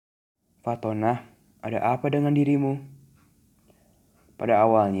Fatonah, ada apa dengan dirimu? Pada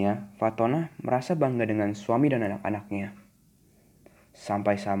awalnya, Fatonah merasa bangga dengan suami dan anak-anaknya.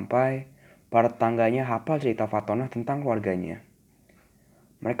 Sampai-sampai para tetangganya hafal cerita Fatonah tentang keluarganya.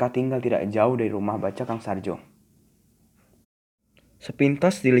 Mereka tinggal tidak jauh dari rumah baca Kang Sarjo.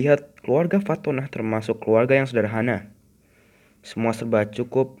 Sepintas dilihat, keluarga Fatonah termasuk keluarga yang sederhana. Semua serba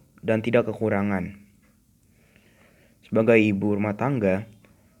cukup dan tidak kekurangan. Sebagai ibu rumah tangga,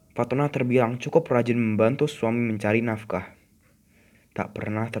 Fatonah terbilang cukup rajin membantu suami mencari nafkah. Tak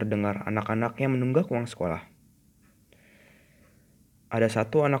pernah terdengar anak-anaknya menunggak uang sekolah. Ada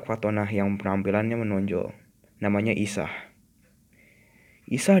satu anak Fatonah yang penampilannya menonjol, namanya Isah.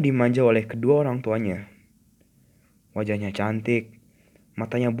 Isah dimanja oleh kedua orang tuanya. Wajahnya cantik,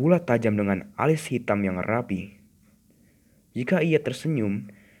 matanya bulat tajam dengan alis hitam yang rapi. Jika ia tersenyum,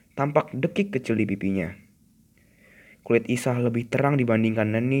 tampak dekik kecil di pipinya. Kulit Isah lebih terang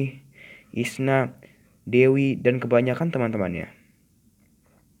dibandingkan Neni, Isna, Dewi, dan kebanyakan teman-temannya.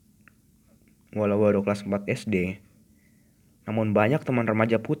 Walau baru kelas 4 SD, namun banyak teman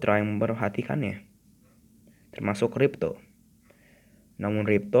remaja putra yang memperhatikannya, termasuk Ripto. Namun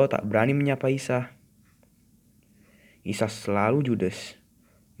Ripto tak berani menyapa Isah. Isah selalu judes,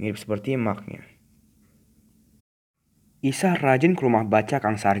 mirip seperti emaknya. Isah rajin ke rumah baca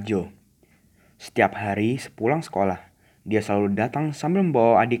Kang Sarjo. Setiap hari sepulang sekolah, dia selalu datang sambil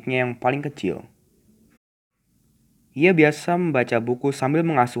membawa adiknya yang paling kecil. Ia biasa membaca buku sambil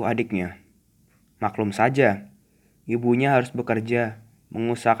mengasuh adiknya. Maklum saja, ibunya harus bekerja,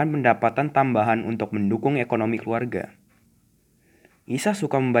 mengusahakan pendapatan tambahan untuk mendukung ekonomi keluarga. Isah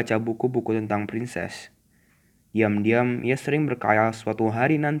suka membaca buku-buku tentang princess. Diam-diam ia sering berkhayal suatu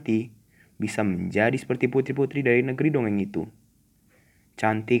hari nanti bisa menjadi seperti putri-putri dari negeri dongeng itu.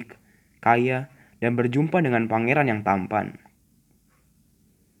 Cantik, kaya, dan berjumpa dengan pangeran yang tampan.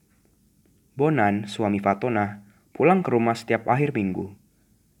 Bonan, suami Fatonah, pulang ke rumah setiap akhir minggu.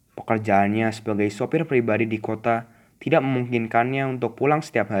 Pekerjaannya sebagai sopir pribadi di kota tidak memungkinkannya untuk pulang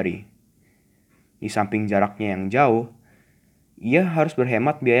setiap hari. Di samping jaraknya yang jauh, ia harus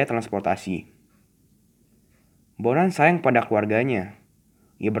berhemat biaya transportasi. Bonan sayang pada keluarganya.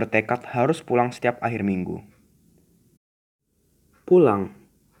 Ia bertekad harus pulang setiap akhir minggu. Pulang,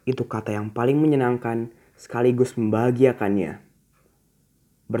 itu kata yang paling menyenangkan sekaligus membahagiakannya.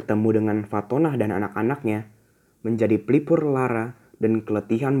 Bertemu dengan Fatonah dan anak-anaknya menjadi pelipur lara dan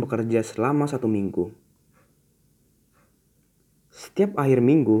keletihan bekerja selama 1 minggu. Setiap akhir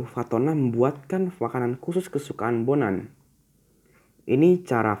minggu, Fatonah membuatkan makanan khusus kesukaan Bonan. Ini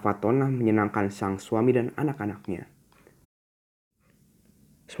cara Fatonah menyenangkan sang suami dan anak-anaknya.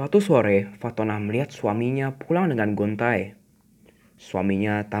 Suatu sore, Fatonah melihat suaminya pulang dengan gontai.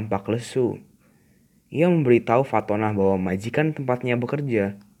 Suaminya tampak lesu. Ia memberitahu Fatonah bahwa majikan tempatnya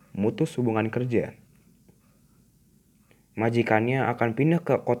bekerja memutus hubungan kerja. Majikannya akan pindah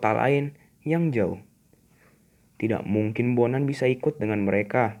ke kota lain yang jauh. Tidak mungkin Bonan bisa ikut dengan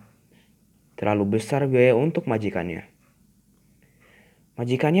mereka. Terlalu besar biaya untuk majikannya.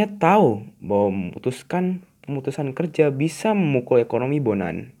 Majikannya tahu bahwa pemutusan kerja bisa memukul ekonomi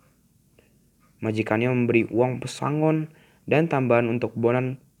Bonan. Majikannya memberi uang pesangon dan tambahan untuk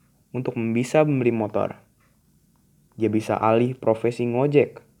Bonan untuk bisa membeli motor. Dia bisa alih profesi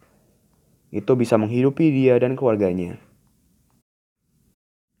ngojek. Itu bisa menghidupi dia dan keluarganya.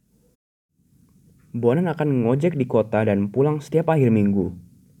 Bonan akan ngojek di kota dan pulang setiap akhir minggu.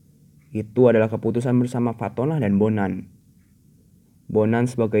 Itu adalah keputusan bersama Fatonah dan Bonan. Bonan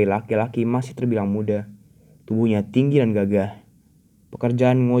sebagai laki-laki masih terbilang muda. Tubuhnya tinggi dan gagah.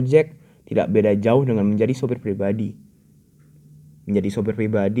 Pekerjaan ngojek tidak beda jauh dengan menjadi sopir pribadi. Menjadi sopir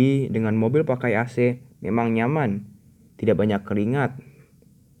pribadi dengan mobil pakai AC memang nyaman, tidak banyak keringat.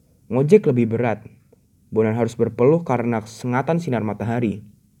 Ngojek lebih berat. Bonan harus berpeluh karena sengatan sinar matahari.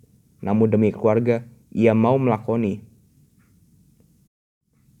 Namun demi keluarga, ia mau melakoni.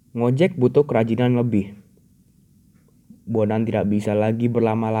 Ngojek butuh kerajinan lebih. Bonan tidak bisa lagi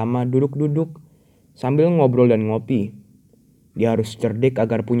berlama-lama duduk-duduk sambil ngobrol dan ngopi. Dia harus cerdik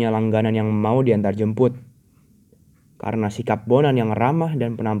agar punya langganan yang mau diantar jemput. Karena sikap Bonan yang ramah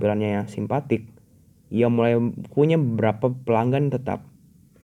dan penampilannya yang simpatik, ia mulai punya beberapa pelanggan tetap.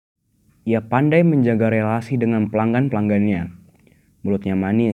 Ia pandai menjaga relasi dengan pelanggan-pelanggannya. Mulutnya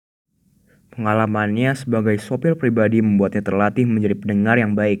manis. Pengalamannya sebagai sopir pribadi membuatnya terlatih menjadi pendengar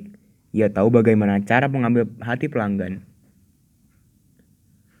yang baik. Ia tahu bagaimana cara mengambil hati pelanggan.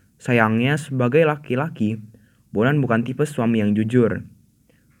 Sayangnya sebagai laki-laki, Bonan bukan tipe suami yang jujur.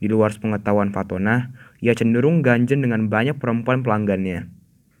 Di luar pengetahuan Fatonah, ia cenderung ganjen dengan banyak perempuan pelanggannya.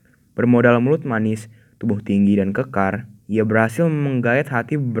 Bermodal mulut manis, tubuh tinggi dan kekar, Ia berhasil menggait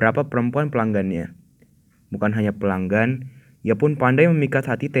hati beberapa perempuan pelanggannya. Bukan hanya pelanggan, ia pun pandai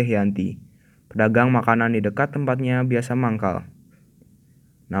memikat hati Teh Yanti, pedagang makanan di dekat tempatnya biasa mangkal.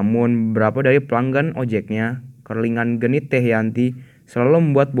 Namun beberapa dari pelanggan ojeknya, kerlingan genit Teh Yanti,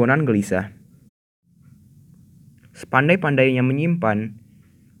 selalu membuat Bonan gelisah. Sepandai-pandainya menyimpan,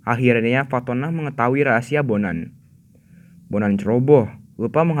 akhirnya Fatonah mengetahui rahasia Bonan. Bonan ceroboh,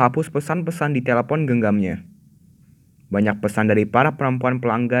 lupa menghapus pesan-pesan di telepon genggamnya. Banyak pesan dari para perempuan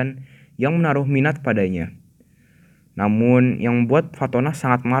pelanggan yang menaruh minat padanya. Namun yang membuat Fatonah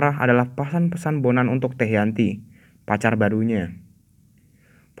sangat marah adalah pesan-pesan Bonan untuk Teh Yanti, pacar barunya.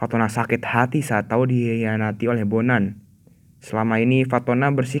 Fatonah sakit hati saat tahu dikhianati oleh Bonan. Selama ini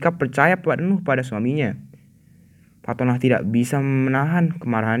Fatonah bersikap percaya penuh pada suaminya. Fatonah tidak bisa menahan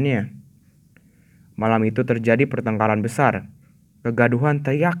kemarahannya. Malam itu terjadi pertengkaran besar. Kegaduhan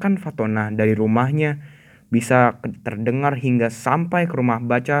teriakan Fatonah dari rumahnya bisa terdengar hingga sampai ke rumah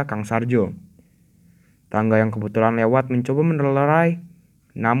baca Kang Sarjo. Tangga yang kebetulan lewat mencoba menelerai,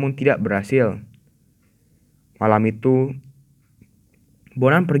 namun tidak berhasil. Malam itu,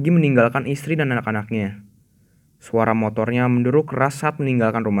 Bonan pergi meninggalkan istri dan anak-anaknya. Suara motornya menderu keras saat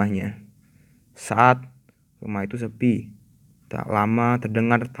meninggalkan rumahnya. Saat rumah itu sepi, tak lama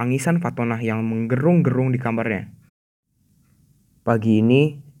terdengar tangisan Fatonah yang menggerung-gerung di kamarnya. Pagi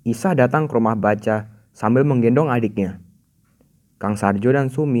ini, Isah datang ke rumah baca sambil menggendong adiknya. Kang Sarjo dan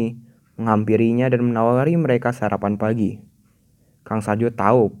Sumi menghampirinya dan menawari mereka sarapan pagi. Kang Sarjo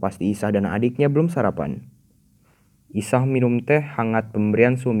tahu pasti Isah dan adiknya belum sarapan. Isah minum teh hangat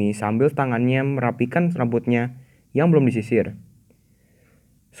pemberian Sumi sambil tangannya merapikan rambutnya yang belum disisir.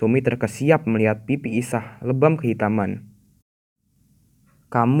 Sumi terkesiap melihat pipi Isah lebam kehitaman.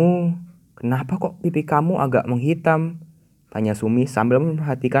 Kenapa kok pipi kamu agak menghitam? Tanya Sumi sambil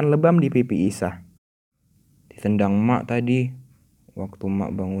memperhatikan lebam di pipi Isah. Ditendang mak tadi. Waktu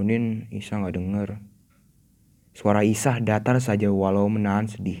mak bangunin, Isah gak denger. Suara Isah datar saja walau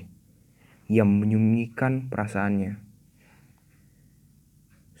menahan sedih. Ia menyembunyikan perasaannya.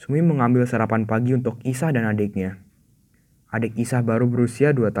 Sumi mengambil sarapan pagi untuk Isah dan adiknya. Adik Isah baru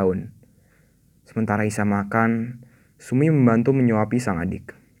berusia 2 tahun. Sementara Isah makan, Sumi membantu menyuapi sang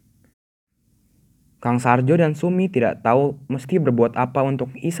adik. Kang Sarjo dan Sumi tidak tahu mesti berbuat apa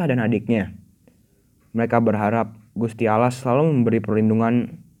untuk Isah dan adiknya. Mereka berharap Gusti Allah selalu memberi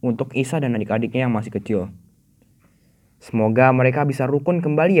perlindungan untuk Isah dan adik-adiknya yang masih kecil. Semoga mereka bisa rukun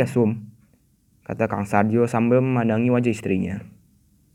kembali ya Sum, kata Kang Sarjo sambil memandangi wajah istrinya.